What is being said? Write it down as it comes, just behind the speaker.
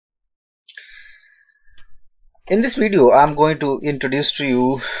In this video, I'm going to introduce to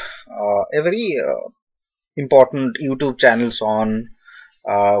you a very important YouTube channels on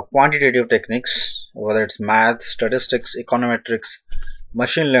quantitative techniques, whether it's math, statistics, econometrics,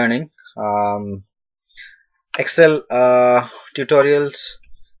 machine learning, Excel tutorials,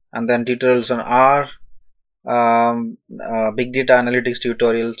 and then tutorials on R, big data analytics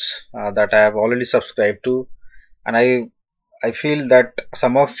tutorials that I have already subscribed to, and I feel that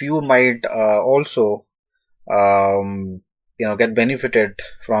some of you might also get benefited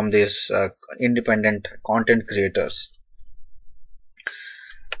from these independent content creators.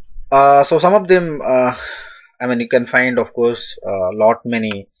 So some of them, I mean, you can find, of course,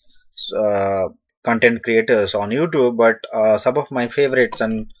 many uh, content creators on YouTube, but some of my favorites,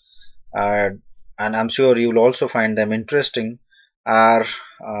 uh, and I'm sure you'll also find them interesting, are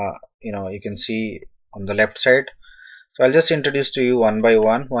you can see on the left side. So I'll just introduce to you one by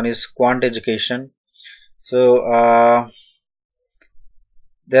one. One is Quant Education. So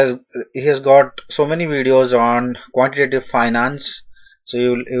he has got so many videos on quantitative finance. So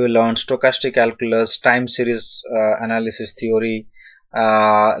you will learn stochastic calculus, time series analysis theory,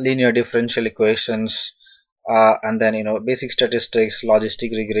 linear differential equations, and then basic statistics, logistic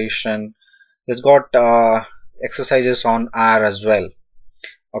regression. He's got exercises on R as well.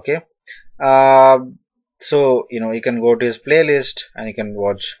 Okay. Uh, so you can go to his playlist and you can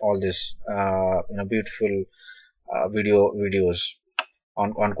watch all this beautiful videos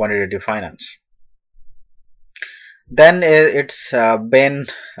on quantitative finance. Then it's Ben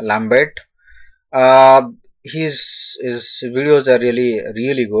Lambert. His videos are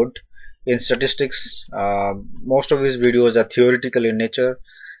really good in statistics. Most of his videos are theoretical in nature,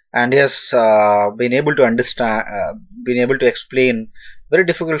 and he has been able to explain very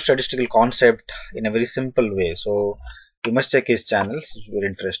difficult statistical concept in a very simple way. So you must check his channels; it's very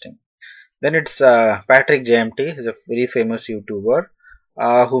interesting. Then it's patrickjmt. He's a very famous YouTuber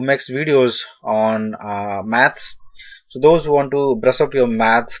who makes videos on maths. So those who want to brush up your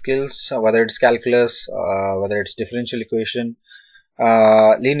math skills, whether it's calculus, whether it's differential equation,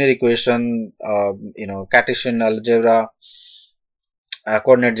 linear equation, Cartesian algebra,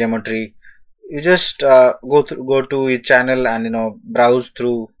 coordinate geometry, you just go to his channel and browse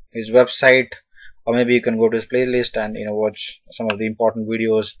through his website, or maybe you can go to his playlist and watch some of the important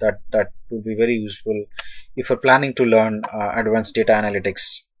videos that would be very useful if you're planning to learn advanced data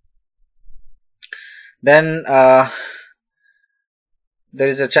analytics. Then there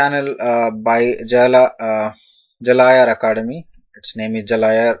is a channel by Jalaya Academy. Its name is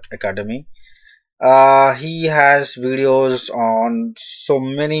Jalaya Academy. He has videos on so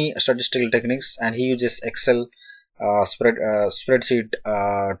many statistical techniques, and he uses Excel spreadsheet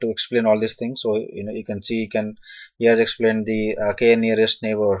to explain all these things. So you can see he has explained the k nearest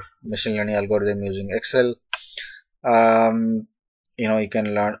neighbor machine learning algorithm using Excel. You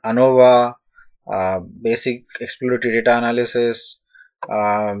can learn ANOVA, basic exploratory data analysis,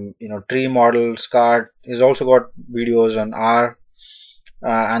 tree model, SCART. He's also got videos on R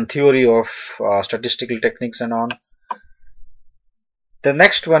and theory of statistical techniques and on. The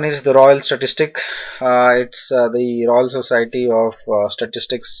next one is the Royal Statistic. It's the Royal Society of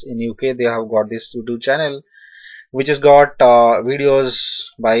Statistics in UK. They have got this YouTube channel, which has got videos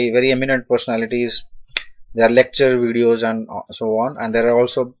by very eminent personalities. There are lecture videos and so on, and there are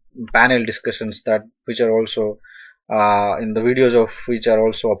also panel discussions which are also in the videos of which are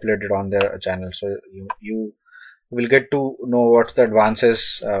also uploaded on their channel. So you will get to know what's the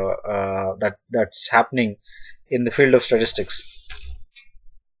advances that's happening in the field of statistics.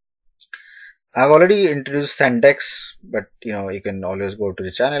 I've already introduced Syntax, but you can always go to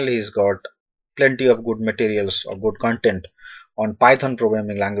the channel. He's got plenty of good materials or good content on Python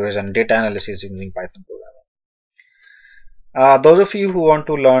programming language and data analysis using Python programming. Those of you who want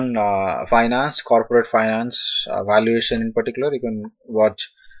to learn finance, corporate finance, valuation in particular, you can watch.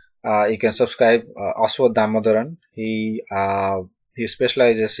 You can subscribe Aswad Damodaran. He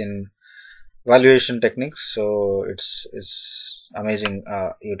specializes in valuation techniques, so it's amazing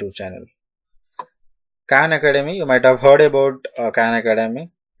YouTube channel. Khan Academy, you might have heard about Khan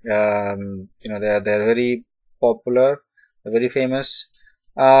Academy. They're very popular, they're very famous.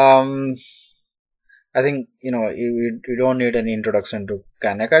 I think you don't need any introduction to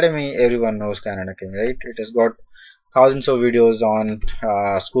Khan Academy. Everyone knows Khan Academy, right? It has got thousands of videos on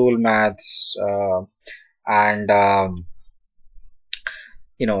school maths and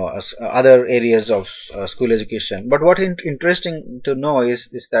other areas of school education. But what interesting to know is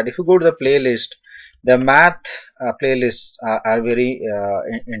that if you go to the playlist, the math playlists are very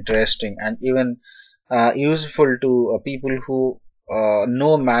interesting and even useful to people who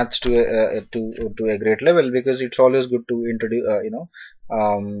know maths to a great level, because it's always good to introduce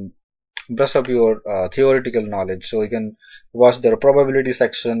brush up your theoretical knowledge. So you can watch the probability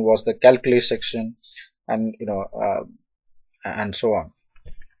section, watch the calculus section, and and so on.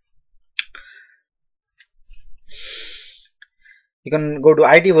 You can go to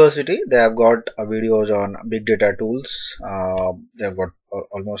ITversity. They have got videos on big data tools. They have got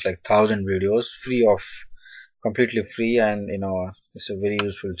almost like 1,000 videos, completely free, and it's a very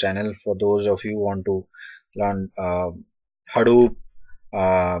useful channel for those of you who want to learn Hadoop,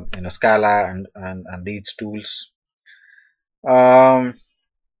 Scala, and these tools.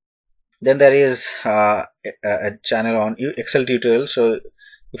 Then there is a channel on Excel tutorial. So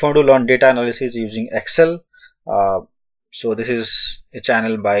if you want to learn data analysis using Excel, so this is a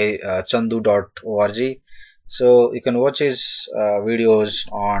channel by chandu.org. So you can watch his videos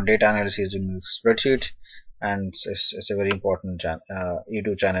on data analysis using spreadsheet, and it's a very important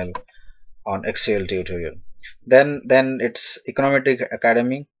YouTube channel on Excel tutorial. Then it's Econometrics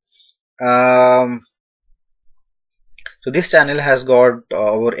Academy. So this channel has got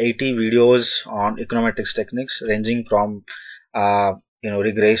over 80 videos on econometrics techniques, ranging from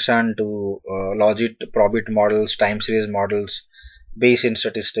regression to logit, probit models, time series models, Bayesian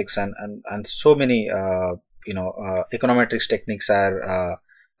statistics, and so many econometrics techniques are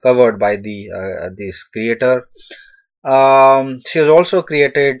covered by this creator. She has also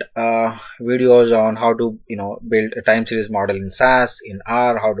created videos on how to build a time series model in SAS, in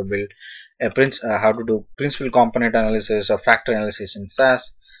R, how to build how to do principal component analysis or factor analysis in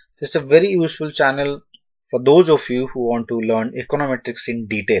SAS. It's a very useful channel for those of you who want to learn econometrics in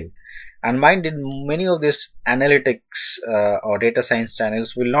detail. And mind you, many of these analytics or data science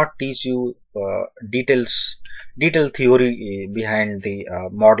channels will not teach you detailed theory behind the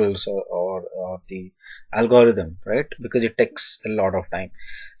models or the algorithm, right? Because it takes a lot of time.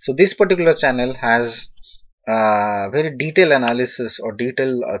 So this particular channel has very detailed analysis or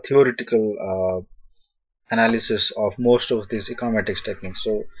detailed theoretical analysis of most of these econometrics techniques.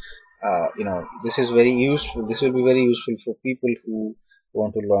 So this is very useful. This will be very useful for people who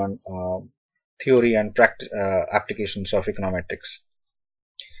want to learn theory and applications of econometrics.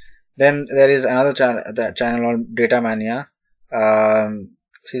 Then there is another channel on Data Mania.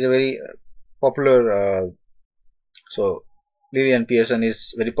 She's a very popular. So Lillian Pearson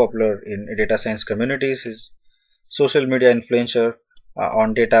is very popular in data science communities. He's social media influencer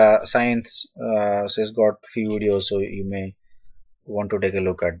on data science. She's got few videos, so you may want to take a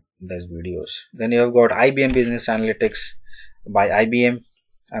look at those videos. Then you have got IBM Business Analytics by IBM,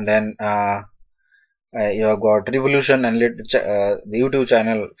 and then you have got Revolution Analytics, the YouTube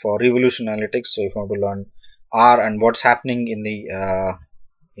channel for Revolution Analytics. So if you want to learn R and what's happening in the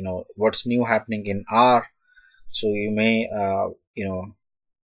what's new happening in R, so you may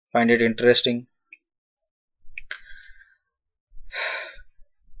find it interesting.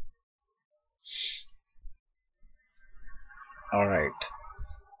 All right,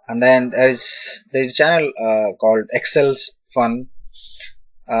 and then there's a channel called Excel's Fun,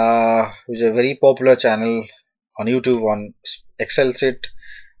 which is a very popular channel on YouTube on Excel sheet,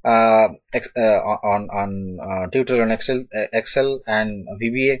 on tutorial on Excel and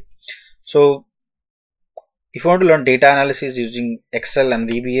VBA. So if you want to learn data analysis using Excel and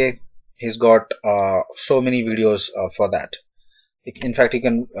VBA, he's got so many videos for that. In fact, you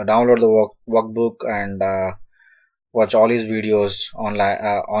can download the workbook and watch all his videos online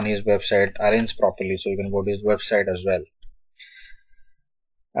on his website arranged properly, so you can go to his website as well.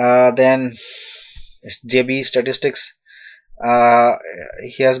 Then JB Statistics.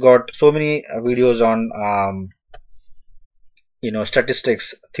 He has got so many videos on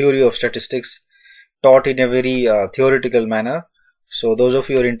statistics, theory of statistics, taught in a very theoretical manner. So those of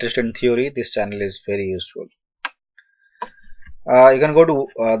you who are interested in theory, this channel is very useful. You can go to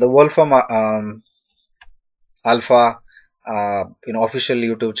the Wolfram Alpha official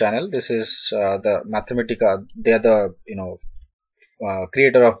YouTube channel. This is the Mathematica. They are the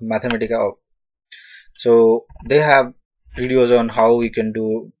creator of Mathematica. So they have videos on how we can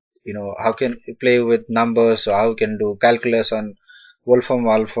do how can play with numbers, so how we can do calculus on Wolfram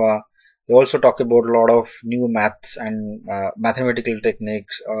Alpha. They also talk about a lot of new maths and mathematical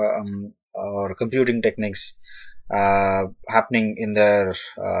techniques or computing techniques happening in their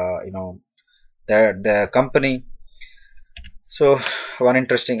their company. So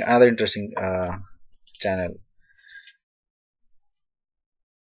another interesting channel.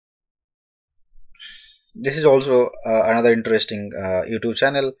 This is also another interesting YouTube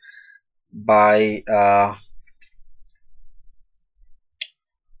channel by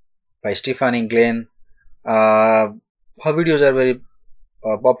Stephanie Glenn. her videos are very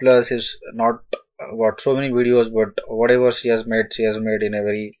popular. She's not got so many videos, but whatever she has made in a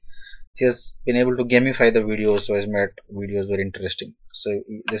very, she has been able to gamify the videos, so has made videos very interesting. So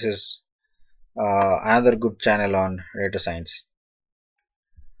this is another good channel on data science.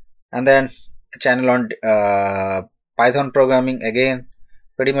 And then a channel on Python programming, again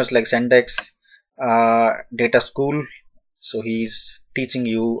pretty much like Syntax Data School. So he's teaching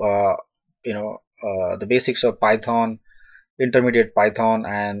you the basics of Python, intermediate Python,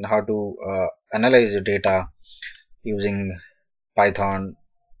 and how to analyze the data using Python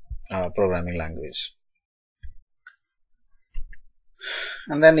programming language.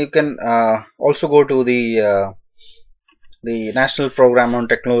 And then you can also go to the National Program on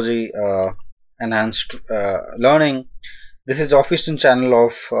Technology Enhanced Learning. This is the official channel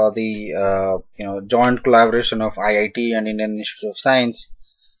of the joint collaboration of IIT and Indian Institute of Science,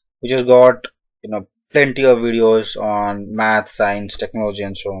 which has got plenty of videos on math, science, technology,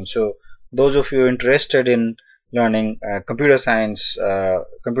 and so on. So those of you interested in learning computer science,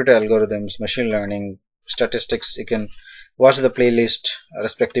 computer algorithms, machine learning, statistics, you can watch the playlist,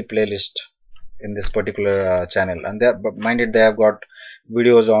 respective playlist in this particular channel. And they, but mind it, they have got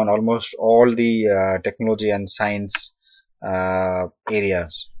videos on almost all the technology and science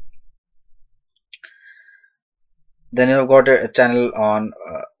areas. Then you've got a channel on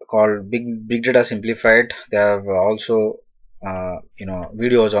called Big Data Simplified. They have also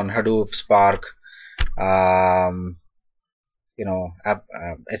videos on Hadoop, Spark, HBase,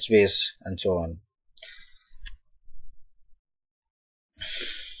 and so on.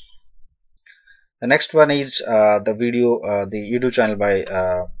 The next one is the YouTube channel by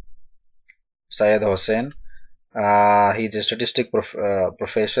Syed Hossain. He's a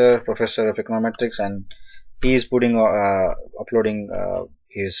professor of econometrics, and he is uploading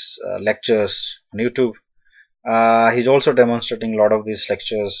his lectures on YouTube. He's also demonstrating a lot of these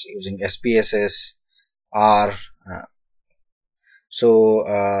lectures using SPSS, R. So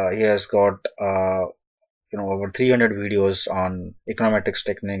he has got over 300 videos on econometrics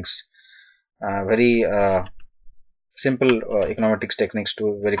techniques, very simple econometrics techniques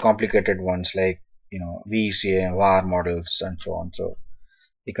to very complicated ones like VECA and VAR models and so on. So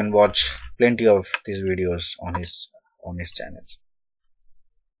you can watch plenty of these videos on his channel.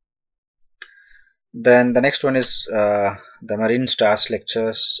 Then the next one is the Marine Stars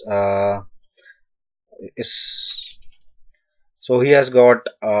lectures. So he has got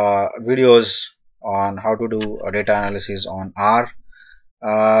videos on how to do data analysis on R.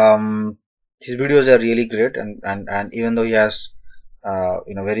 His videos are really great, and even though he has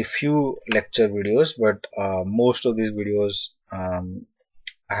very few lecture videos, but most of these videos I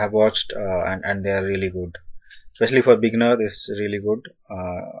have watched and they are really good, especially for beginner. This is really good.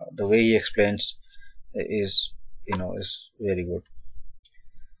 The way he explains is very good.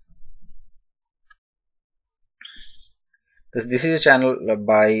 This is a channel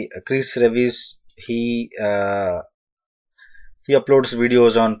by Chris Revis. He uploads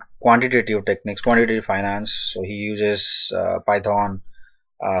videos on quantitative techniques, quantitative finance. So he uses Python,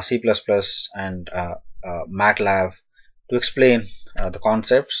 C++, and MATLAB to explain the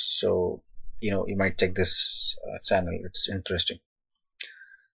concepts. So you might check this channel. It's interesting.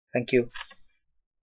 Thank you.